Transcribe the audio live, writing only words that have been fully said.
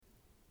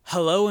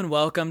Hello and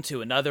welcome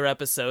to another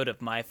episode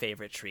of My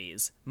Favorite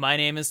Trees. My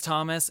name is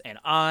Thomas and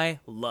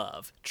I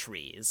love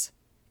trees.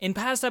 In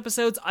past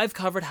episodes, I've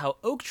covered how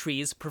oak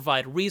trees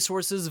provide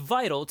resources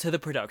vital to the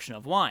production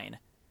of wine.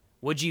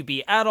 Would you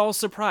be at all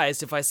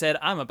surprised if I said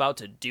I'm about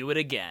to do it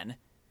again?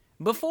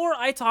 Before,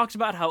 I talked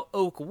about how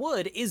oak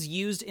wood is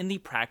used in the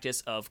practice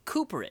of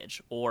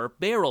cooperage, or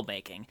barrel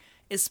making,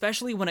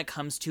 especially when it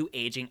comes to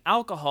aging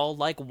alcohol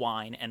like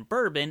wine and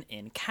bourbon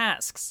in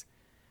casks.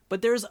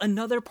 But there's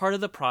another part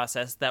of the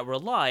process that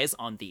relies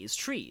on these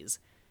trees,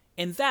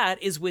 and that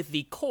is with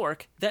the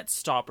cork that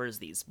stoppers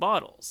these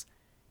bottles.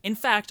 In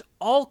fact,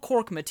 all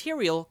cork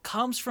material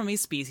comes from a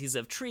species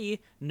of tree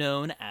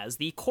known as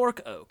the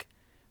cork oak.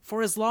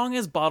 For as long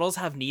as bottles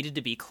have needed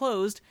to be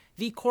closed,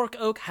 the cork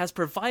oak has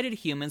provided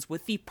humans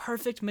with the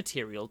perfect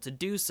material to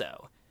do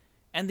so.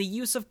 And the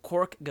use of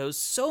cork goes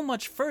so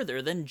much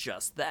further than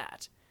just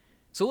that.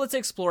 So let's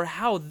explore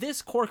how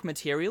this cork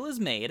material is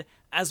made,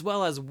 as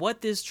well as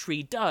what this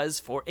tree does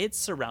for its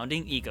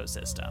surrounding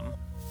ecosystem.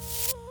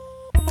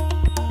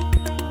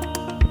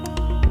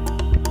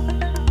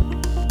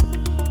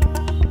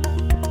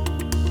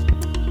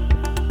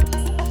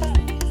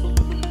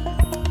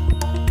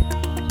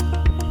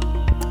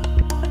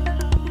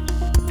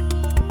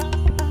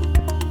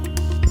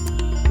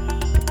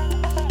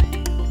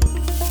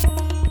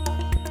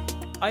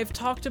 I've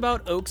talked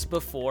about oaks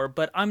before,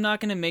 but I'm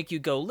not going to make you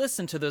go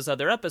listen to those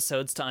other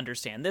episodes to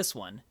understand this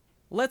one.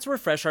 Let's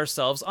refresh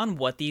ourselves on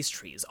what these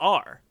trees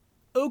are.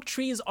 Oak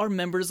trees are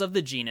members of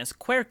the genus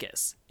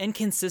Quercus, and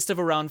consist of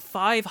around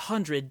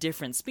 500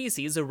 different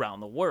species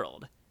around the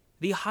world.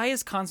 The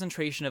highest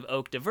concentration of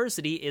oak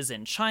diversity is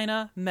in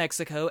China,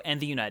 Mexico, and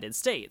the United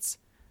States.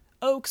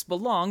 Oaks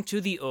belong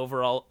to the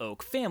overall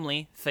oak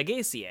family,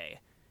 Fagaceae.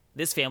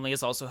 This family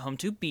is also home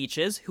to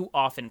beeches, who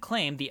often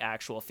claim the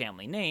actual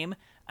family name,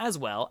 as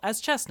well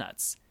as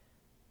chestnuts.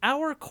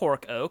 Our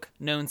cork oak,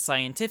 known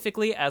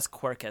scientifically as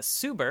Quercus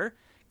suber,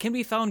 can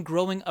be found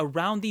growing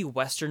around the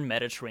western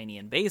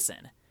Mediterranean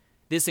basin.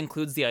 This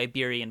includes the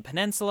Iberian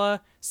Peninsula,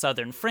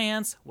 southern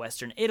France,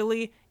 western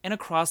Italy, and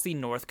across the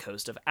north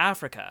coast of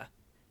Africa.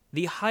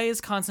 The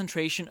highest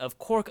concentration of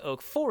cork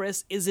oak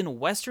forests is in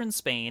western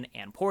Spain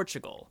and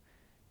Portugal.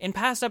 In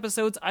past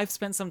episodes, I've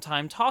spent some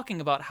time talking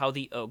about how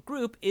the oak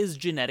group is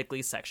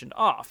genetically sectioned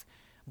off,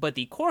 but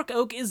the cork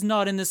oak is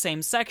not in the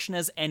same section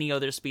as any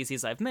other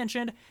species I've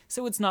mentioned,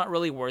 so it's not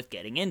really worth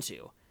getting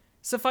into.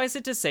 Suffice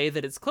it to say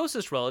that its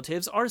closest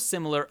relatives are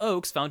similar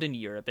oaks found in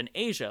Europe and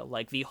Asia,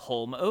 like the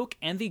holm oak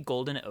and the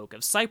golden oak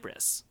of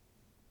Cyprus.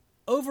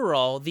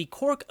 Overall, the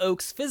cork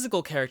oak's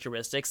physical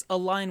characteristics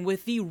align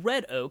with the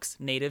red oaks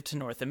native to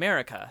North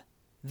America.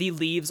 The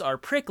leaves are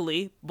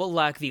prickly, but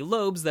lack the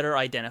lobes that are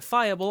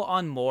identifiable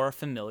on more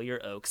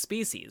familiar oak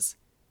species.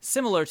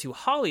 Similar to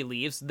holly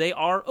leaves, they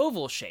are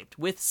oval-shaped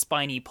with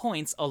spiny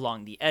points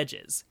along the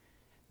edges.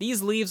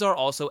 These leaves are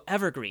also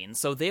evergreen,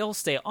 so they'll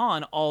stay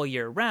on all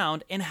year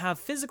round and have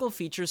physical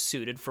features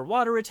suited for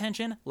water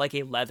retention, like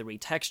a leathery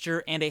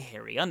texture and a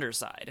hairy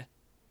underside.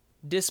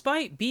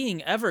 Despite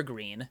being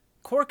evergreen,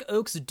 cork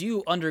oaks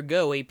do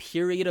undergo a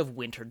period of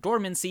winter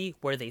dormancy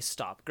where they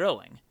stop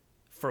growing.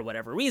 For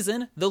whatever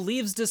reason, the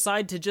leaves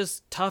decide to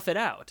just tough it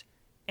out.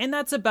 And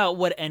that's about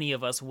what any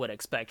of us would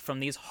expect from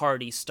these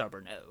hardy,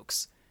 stubborn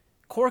oaks.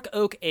 Cork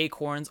oak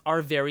acorns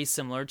are very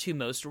similar to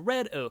most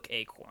red oak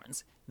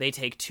acorns. They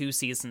take 2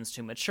 seasons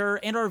to mature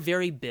and are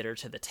very bitter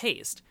to the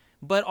taste,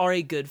 but are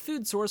a good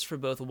food source for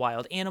both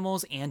wild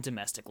animals and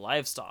domestic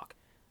livestock.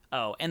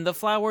 Oh, and the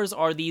flowers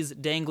are these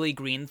dangly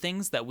green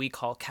things that we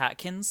call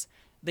catkins.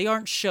 They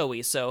aren't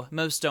showy, so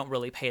most don't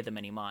really pay them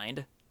any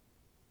mind.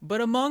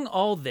 But among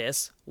all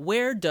this,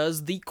 where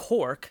does the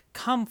cork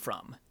come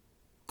from?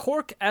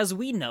 Cork, as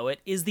we know it,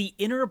 is the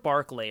inner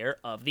bark layer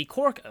of the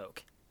cork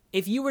oak.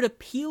 If you were to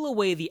peel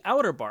away the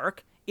outer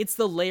bark, it's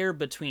the layer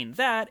between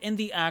that and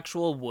the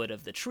actual wood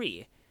of the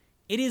tree.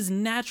 It is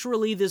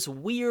naturally this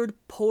weird,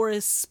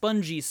 porous,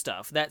 spongy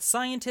stuff that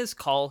scientists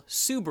call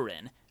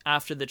suberin,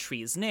 after the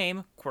tree's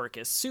name,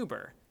 Quercus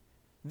suber.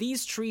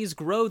 These trees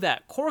grow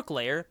that cork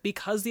layer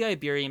because the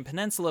Iberian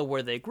Peninsula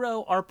where they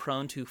grow are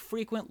prone to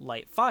frequent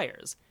light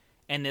fires,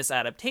 and this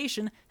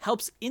adaptation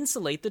helps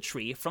insulate the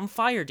tree from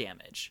fire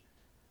damage.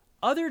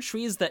 Other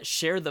trees that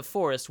share the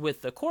forest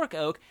with the cork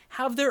oak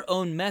have their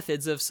own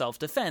methods of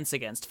self-defense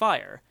against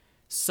fire.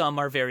 Some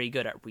are very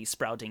good at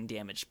resprouting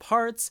damaged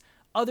parts,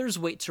 others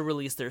wait to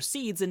release their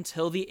seeds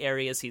until the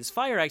area sees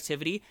fire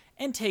activity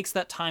and takes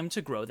that time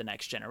to grow the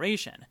next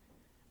generation.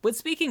 But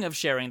speaking of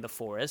sharing the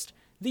forest,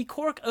 the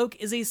cork oak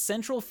is a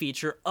central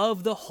feature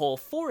of the whole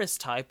forest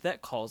type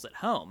that calls it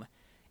home.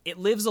 It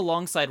lives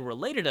alongside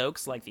related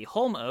oaks like the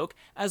holm oak,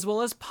 as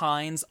well as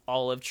pines,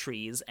 olive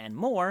trees, and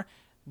more,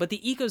 but the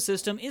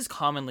ecosystem is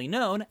commonly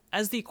known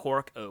as the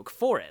cork oak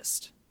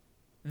forest.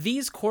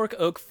 These cork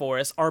oak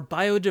forests are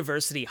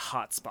biodiversity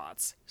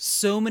hotspots.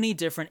 So many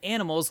different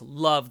animals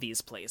love these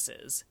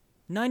places.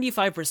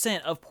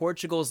 95% of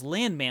Portugal's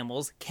land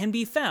mammals can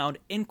be found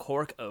in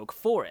cork oak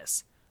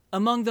forests.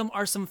 Among them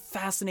are some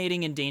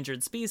fascinating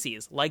endangered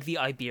species, like the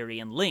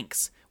Iberian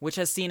lynx, which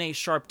has seen a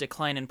sharp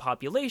decline in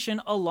population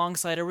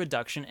alongside a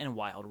reduction in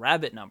wild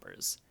rabbit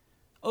numbers.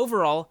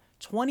 Overall,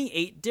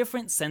 28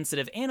 different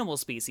sensitive animal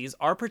species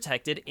are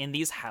protected in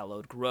these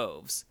hallowed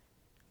groves.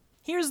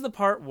 Here's the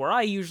part where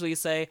I usually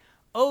say,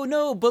 "Oh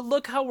no, but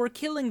look how we're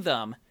killing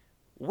them."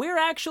 We're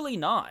actually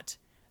not.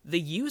 The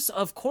use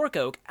of cork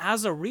oak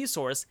as a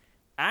resource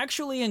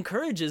actually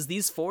encourages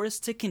these forests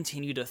to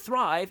continue to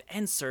thrive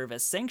and serve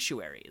as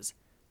sanctuaries.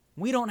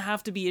 We don't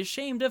have to be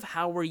ashamed of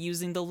how we're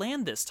using the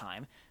land this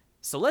time,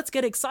 so let's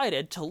get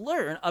excited to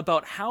learn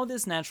about how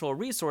this natural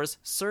resource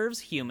serves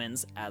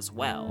humans as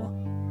well.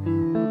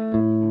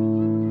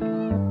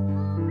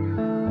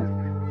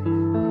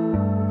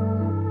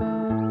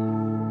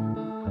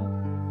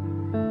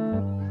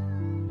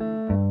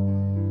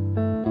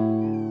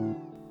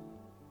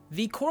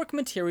 The cork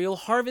material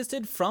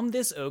harvested from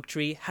this oak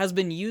tree has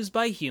been used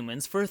by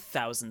humans for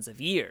thousands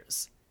of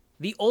years.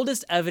 The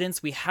oldest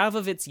evidence we have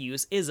of its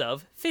use is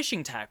of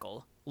fishing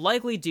tackle,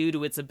 likely due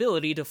to its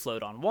ability to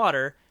float on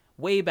water,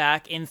 way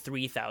back in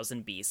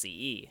 3000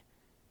 BCE.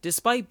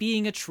 Despite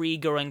being a tree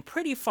growing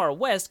pretty far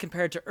west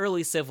compared to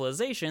early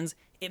civilizations,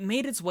 it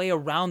made its way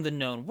around the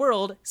known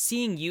world,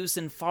 seeing use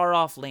in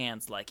far-off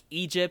lands like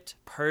Egypt,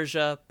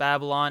 Persia,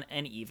 Babylon,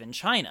 and even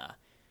China.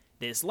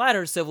 This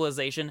latter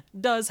civilization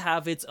does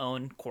have its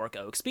own cork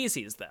oak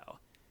species, though.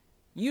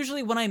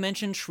 Usually when I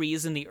mention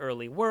trees in the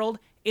early world,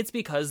 it's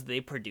because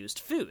they produced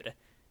food.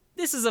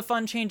 This is a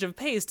fun change of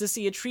pace to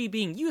see a tree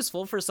being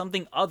useful for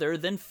something other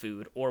than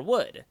food or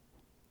wood.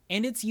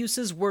 And its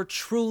uses were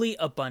truly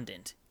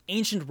abundant.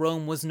 Ancient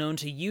Rome was known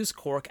to use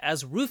cork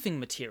as roofing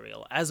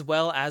material, as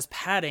well as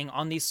padding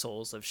on the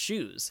soles of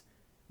shoes.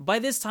 By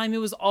this time, it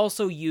was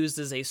also used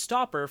as a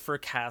stopper for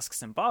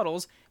casks and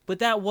bottles, but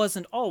that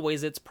wasn't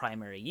always its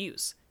primary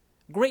use.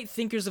 Great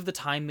thinkers of the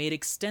time made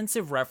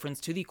extensive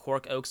reference to the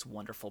cork oak's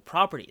wonderful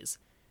properties.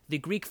 The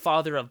Greek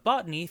father of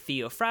botany,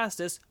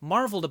 Theophrastus,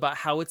 marveled about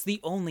how it's the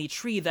only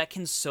tree that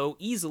can so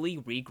easily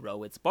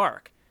regrow its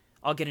bark.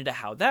 I'll get into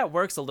how that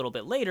works a little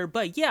bit later,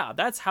 but yeah,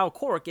 that's how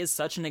cork is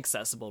such an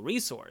accessible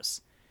resource.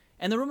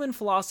 And the Roman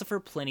philosopher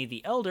Pliny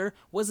the Elder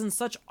was in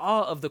such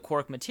awe of the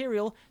cork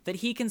material that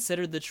he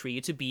considered the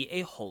tree to be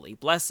a holy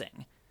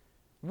blessing.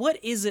 What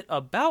is it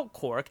about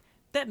cork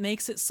that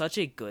makes it such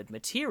a good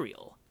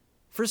material?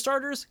 For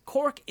starters,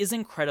 cork is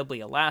incredibly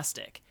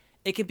elastic.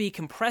 It can be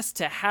compressed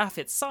to half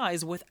its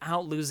size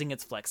without losing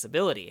its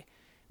flexibility.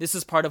 This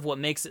is part of what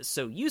makes it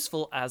so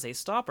useful as a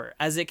stopper,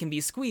 as it can be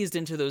squeezed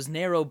into those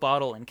narrow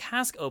bottle and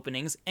cask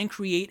openings and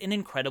create an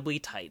incredibly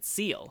tight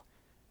seal.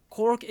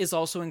 Cork is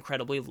also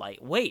incredibly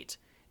lightweight.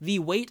 The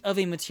weight of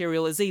a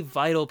material is a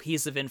vital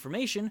piece of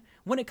information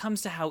when it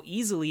comes to how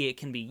easily it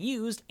can be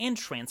used and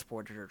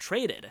transported or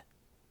traded.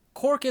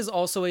 Cork is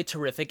also a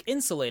terrific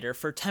insulator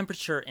for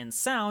temperature and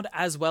sound,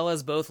 as well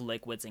as both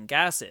liquids and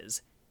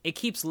gases. It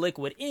keeps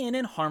liquid in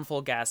and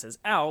harmful gases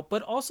out,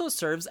 but also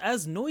serves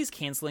as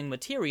noise-canceling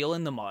material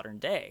in the modern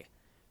day.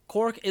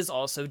 Cork is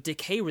also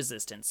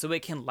decay-resistant, so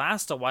it can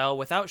last a while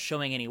without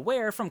showing any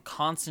wear from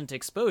constant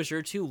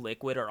exposure to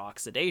liquid or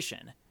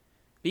oxidation.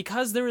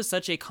 Because there is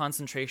such a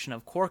concentration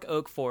of cork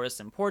oak forests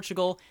in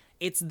Portugal,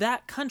 it's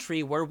that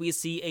country where we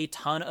see a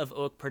ton of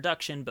oak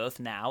production both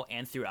now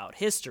and throughout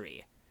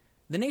history.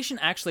 The nation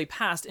actually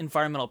passed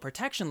environmental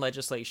protection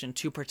legislation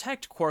to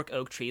protect cork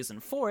oak trees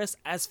and forests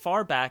as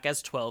far back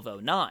as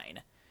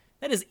 1209.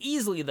 That is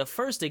easily the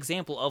first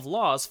example of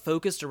laws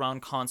focused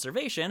around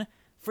conservation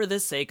for the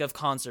sake of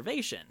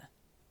conservation.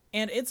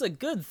 And it's a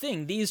good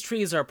thing these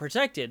trees are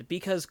protected,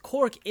 because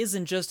cork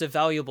isn't just a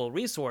valuable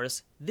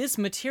resource, this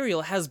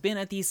material has been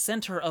at the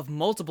center of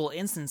multiple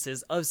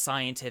instances of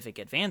scientific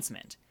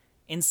advancement.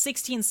 In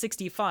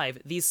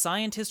 1665, the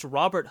scientist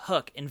Robert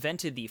Hooke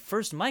invented the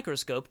first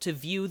microscope to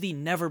view the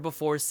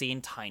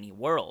never-before-seen tiny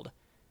world.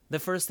 The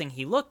first thing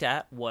he looked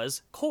at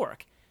was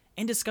cork,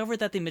 and discovered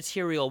that the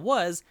material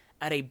was,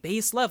 at a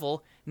base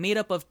level, made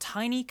up of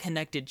tiny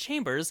connected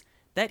chambers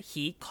that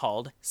he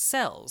called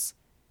cells.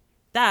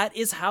 That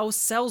is how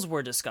cells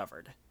were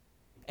discovered.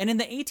 And in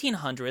the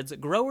 1800s,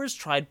 growers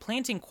tried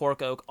planting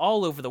cork oak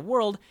all over the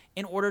world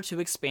in order to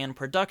expand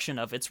production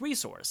of its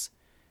resource.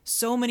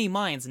 So many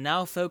minds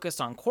now focused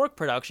on cork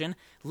production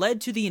led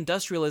to the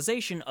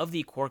industrialization of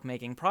the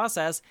cork-making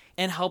process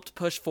and helped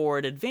push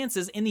forward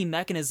advances in the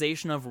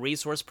mechanization of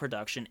resource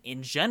production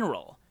in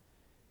general.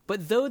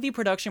 But though the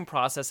production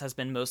process has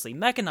been mostly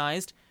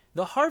mechanized,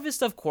 the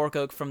harvest of cork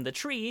oak from the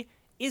tree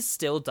is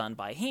still done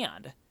by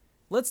hand.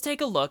 Let's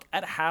take a look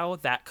at how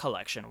that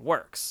collection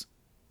works.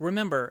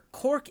 Remember,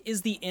 cork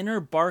is the inner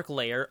bark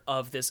layer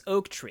of this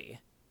oak tree.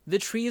 The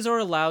trees are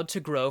allowed to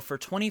grow for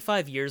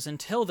 25 years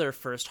until their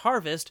first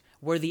harvest,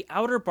 where the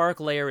outer bark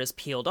layer is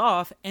peeled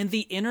off and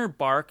the inner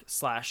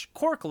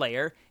bark/cork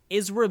layer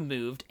is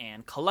removed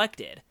and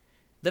collected.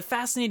 The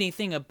fascinating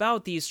thing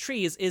about these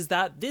trees is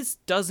that this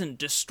doesn't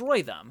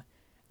destroy them.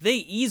 They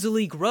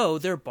easily grow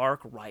their bark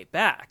right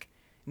back,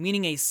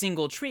 meaning a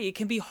single tree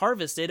can be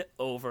harvested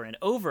over and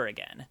over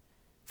again.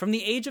 From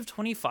the age of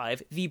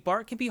 25, the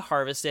bark can be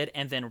harvested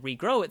and then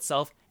regrow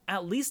itself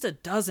at least a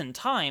dozen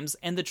times,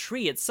 and the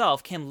tree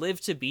itself can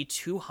live to be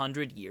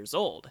 200 years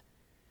old.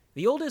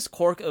 The oldest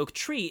cork oak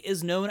tree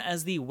is known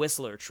as the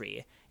Whistler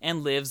tree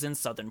and lives in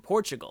southern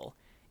Portugal.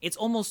 It's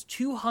almost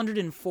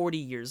 240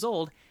 years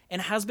old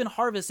and has been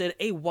harvested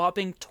a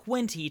whopping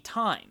 20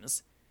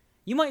 times.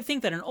 You might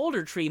think that an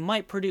older tree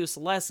might produce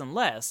less and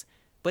less,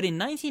 but in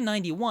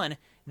 1991,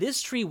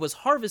 this tree was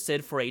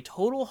harvested for a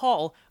total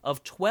haul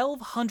of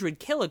 1,200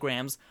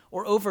 kilograms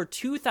or over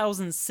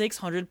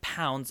 2,600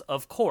 pounds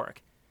of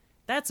cork.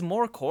 That's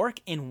more cork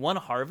in one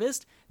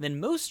harvest than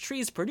most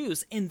trees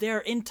produce in their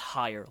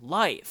entire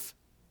life.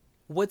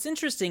 What's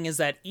interesting is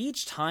that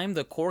each time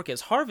the cork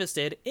is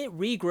harvested, it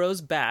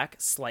regrows back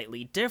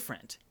slightly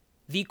different.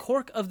 The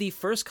cork of the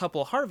first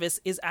couple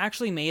harvests is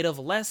actually made of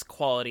less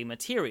quality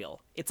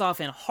material. It's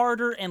often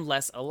harder and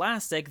less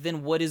elastic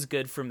than what is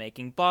good for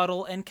making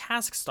bottle and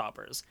cask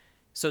stoppers,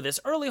 so this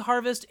early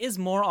harvest is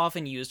more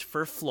often used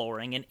for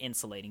flooring and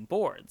insulating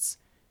boards.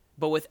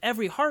 But with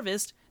every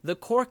harvest, the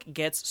cork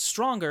gets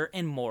stronger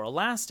and more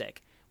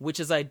elastic, which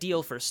is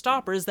ideal for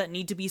stoppers that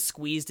need to be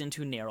squeezed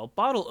into narrow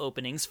bottle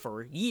openings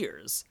for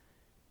years.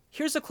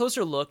 Here's a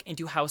closer look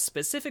into how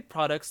specific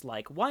products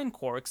like wine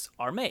corks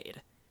are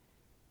made.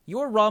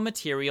 Your raw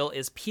material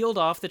is peeled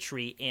off the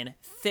tree in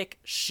thick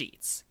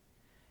sheets.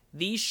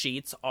 These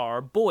sheets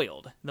are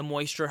boiled. The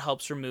moisture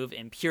helps remove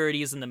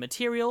impurities in the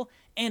material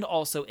and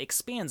also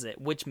expands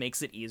it, which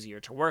makes it easier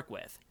to work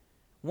with.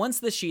 Once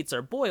the sheets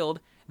are boiled,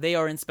 they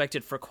are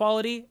inspected for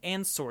quality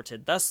and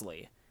sorted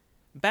thusly.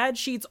 Bad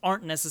sheets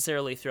aren't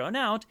necessarily thrown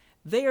out,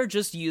 they are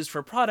just used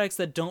for products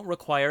that don't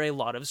require a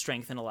lot of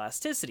strength and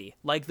elasticity,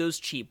 like those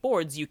cheap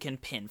boards you can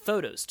pin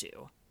photos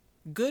to.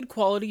 Good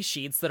quality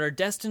sheets that are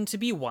destined to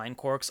be wine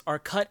corks are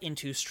cut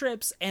into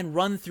strips and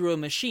run through a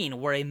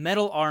machine where a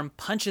metal arm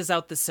punches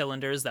out the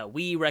cylinders that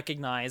we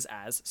recognize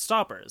as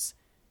stoppers.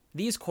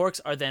 These corks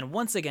are then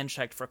once again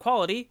checked for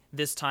quality,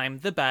 this time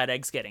the bad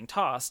eggs getting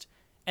tossed,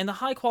 and the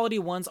high quality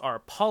ones are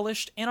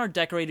polished and are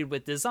decorated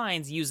with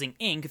designs using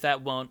ink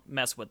that won't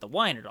mess with the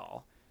wine at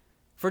all.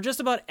 For just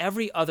about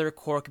every other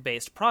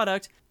cork-based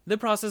product, the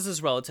process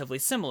is relatively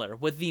similar,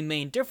 with the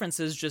main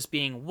differences just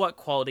being what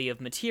quality of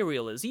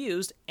material is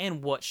used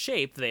and what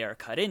shape they are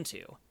cut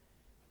into.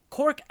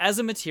 Cork as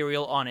a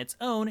material on its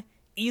own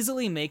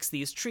easily makes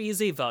these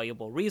trees a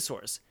valuable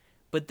resource,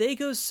 but they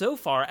go so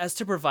far as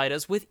to provide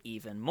us with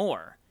even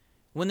more.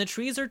 When the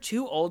trees are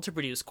too old to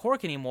produce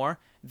cork anymore,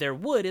 their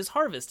wood is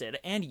harvested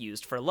and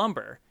used for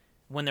lumber.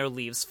 When their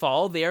leaves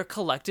fall, they are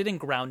collected and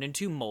ground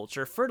into mulch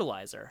or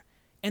fertilizer.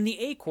 And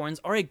the acorns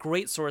are a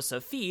great source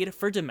of feed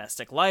for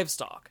domestic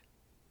livestock.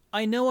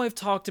 I know I've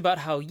talked about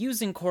how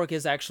using cork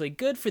is actually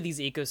good for these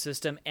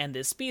ecosystem and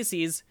this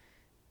species,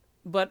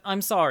 but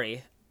I'm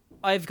sorry,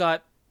 I've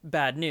got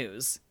bad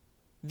news.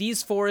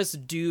 These forests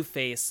do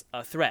face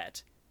a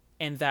threat,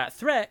 and that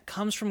threat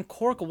comes from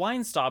cork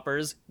wine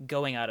stoppers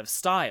going out of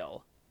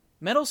style.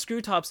 Metal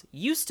screw tops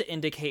used to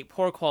indicate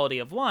poor quality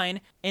of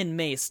wine, and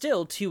may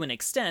still to an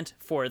extent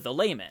for the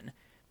layman.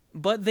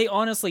 But they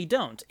honestly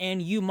don't,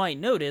 and you might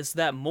notice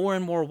that more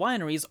and more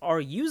wineries are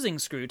using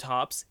screw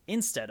tops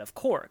instead of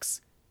corks.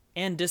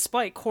 And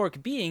despite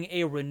cork being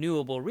a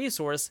renewable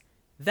resource,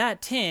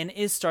 that tin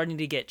is starting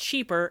to get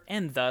cheaper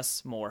and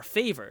thus more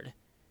favored.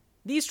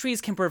 These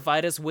trees can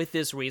provide us with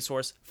this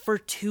resource for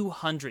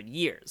 200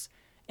 years,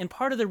 and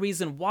part of the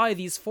reason why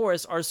these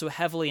forests are so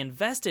heavily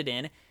invested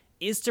in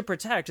is to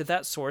protect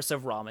that source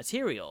of raw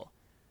material.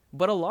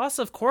 But a loss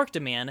of cork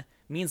demand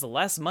means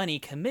less money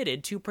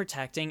committed to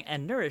protecting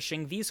and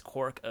nourishing these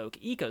cork oak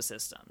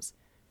ecosystems.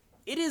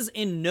 It is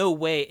in no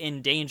way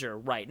in danger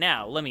right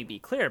now, let me be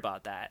clear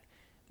about that.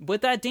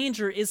 But that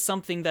danger is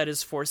something that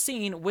is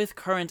foreseen with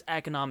current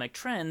economic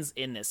trends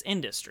in this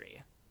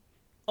industry.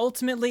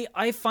 Ultimately,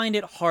 I find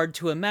it hard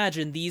to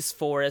imagine these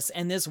forests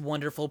and this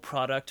wonderful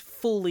product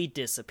fully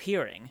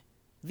disappearing.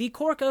 The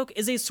cork oak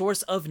is a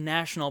source of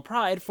national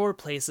pride for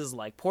places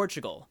like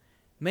Portugal.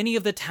 Many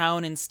of the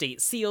town and state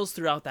seals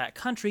throughout that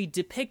country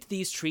depict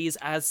these trees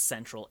as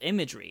central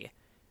imagery.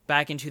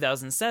 Back in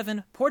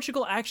 2007,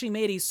 Portugal actually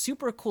made a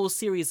super cool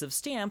series of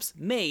stamps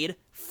made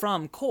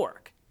from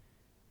cork.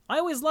 I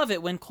always love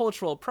it when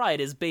cultural pride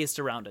is based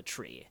around a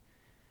tree.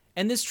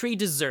 And this tree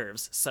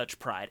deserves such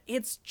pride.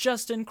 It's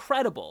just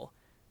incredible.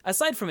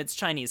 Aside from its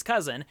Chinese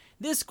cousin,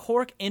 this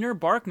cork inner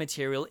bark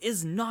material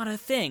is not a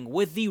thing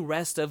with the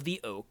rest of the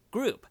oak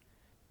group.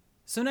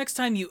 So next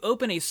time you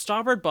open a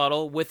stoppered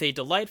bottle with a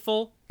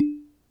delightful,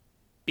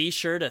 be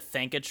sure to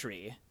thank a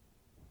tree.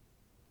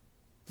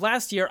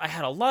 Last year, I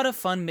had a lot of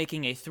fun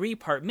making a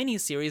 3-part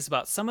mini-series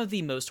about some of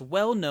the most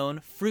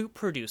well-known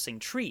fruit-producing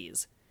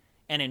trees.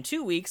 And in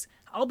 2 weeks,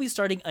 I'll be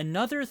starting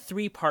another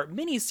 3-part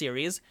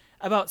mini-series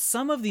about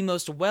some of the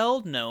most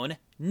well-known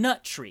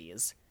nut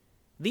trees.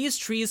 These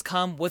trees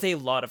come with a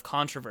lot of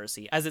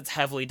controversy, as it's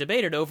heavily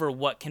debated over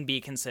what can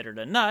be considered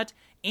a nut,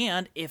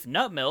 and if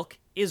nut milk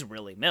is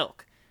really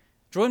milk.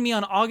 Join me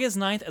on August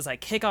 9th as I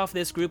kick off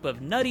this group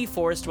of nutty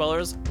forest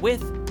dwellers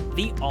with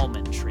the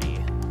almond tree.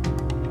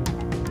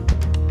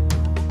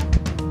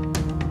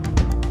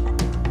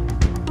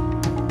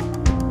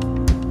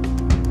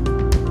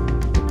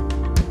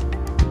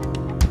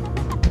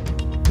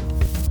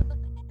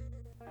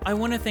 I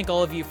want to thank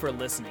all of you for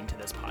listening to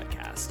this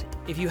podcast.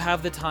 If you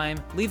have the time,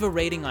 leave a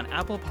rating on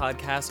Apple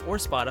Podcasts or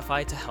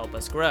Spotify to help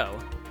us grow.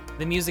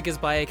 The music is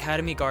by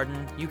Academy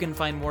Garden. You can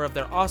find more of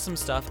their awesome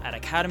stuff at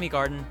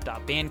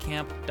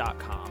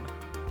academygarden.bandcamp.com.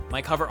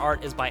 My cover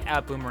art is by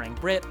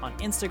 @BoomerangBrit on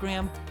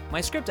Instagram.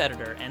 My script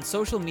editor and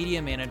social media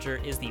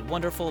manager is the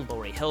wonderful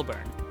Lori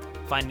Hilburn.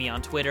 Find me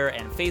on Twitter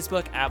and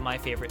Facebook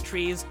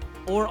 @MyFavoriteTrees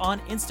or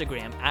on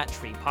Instagram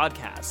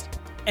 @TreePodcast.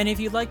 And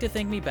if you'd like to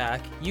thank me back,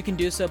 you can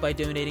do so by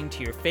donating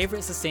to your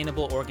favorite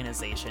sustainable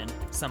organization,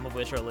 some of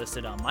which are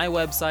listed on my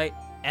website,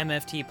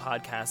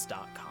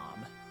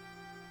 mftpodcast.com.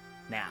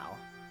 Now,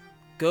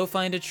 go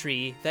find a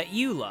tree that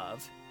you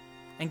love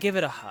and give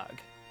it a hug.